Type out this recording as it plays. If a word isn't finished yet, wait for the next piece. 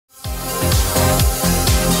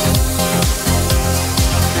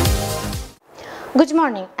Good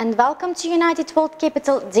morning and welcome to United World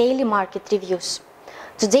Capital Daily Market Reviews.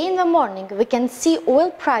 Today in the morning we can see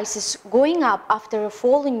oil prices going up after a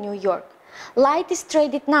fall in New York. Light is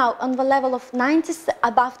traded now on the level of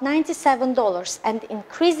above $97 and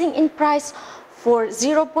increasing in price for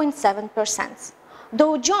 0.7%.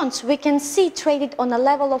 Dow Jones we can see traded on a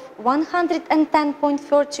level of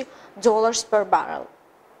 $110.30 per barrel.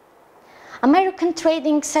 American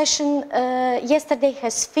trading session yesterday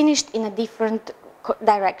has finished in a different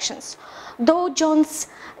directions. Dow Jones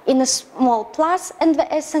in a small plus and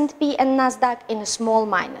the S&P and Nasdaq in a small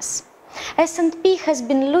minus. S&P has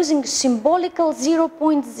been losing symbolical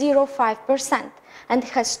 0.05% and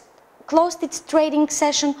has closed its trading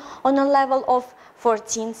session on a level of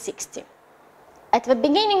 1460. At the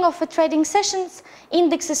beginning of the trading sessions,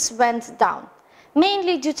 indexes went down,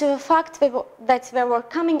 mainly due to the fact that there were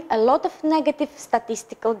coming a lot of negative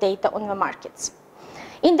statistical data on the markets.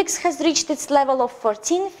 Index has reached its level of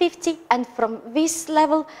 1450 and from this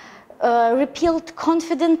level repelled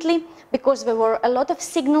confidently because there were a lot of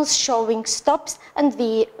signals showing stops and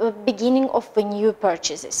the beginning of the new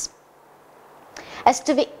purchases. As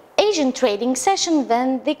to the Asian trading session,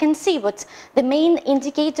 then they can see what the main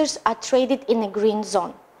indicators are traded in a green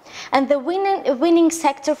zone. And the winning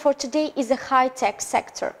sector for today is a high-tech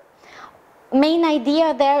sector. Main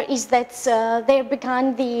idea there is that there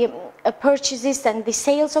began the purchases and the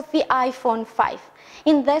sales of the iPhone 5.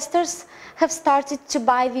 Investors have started to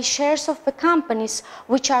buy the shares of the companies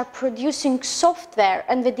which are producing software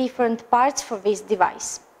and the different parts for this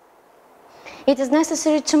device. It is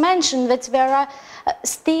necessary to mention that there are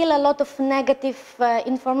still a lot of negative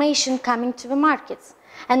information coming to the markets.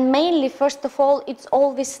 And mainly, first of all, it's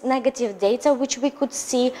all this negative data which we could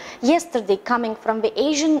see yesterday coming from the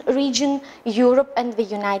Asian region, Europe and the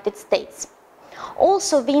United States.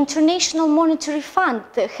 Also, the International Monetary Fund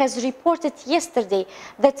has reported yesterday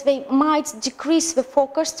that they might decrease the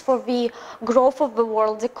forecast for the growth of the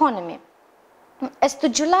world economy. As to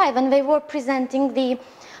July, when they were presenting the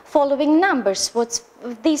following numbers,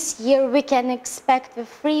 this year we can expect the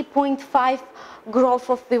 3.5% growth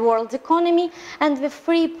of the world economy and the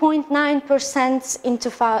 3.9% in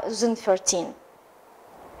 2013.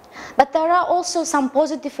 But there are also some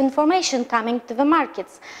positive information coming to the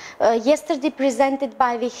markets. Yesterday presented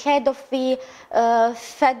by the head of the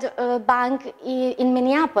Fed Bank in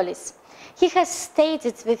Minneapolis. He has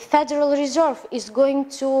stated the Federal Reserve is going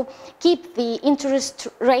to keep the interest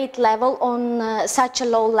rate level on such a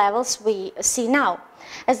low levels we see now,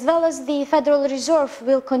 as well as the Federal Reserve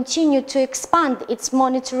will continue to expand its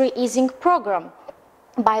monetary easing program.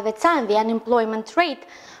 By the time the unemployment rate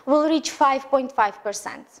will reach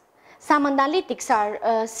 5.5%. Some analytics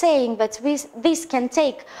are saying that this can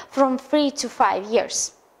take from 3 to 5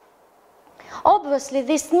 years. Obviously,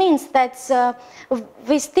 this means that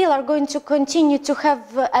we still are going to continue to have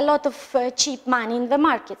a lot of cheap money in the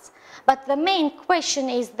markets. But the main question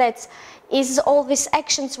is that is all these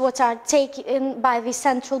actions what are taken by the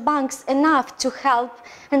central banks enough to help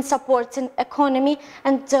and support an economy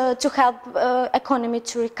and to help economy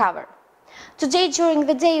to recover? Today, during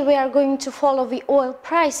the day, we are going to follow the oil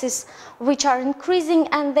prices, which are increasing,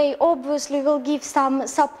 and they obviously will give some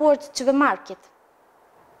support to the market.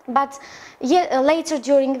 But later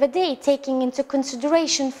during the day, taking into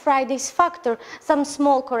consideration Friday's factor, some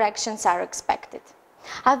small corrections are expected.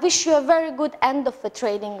 I wish you a very good end of the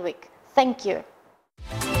trading week. Thank you.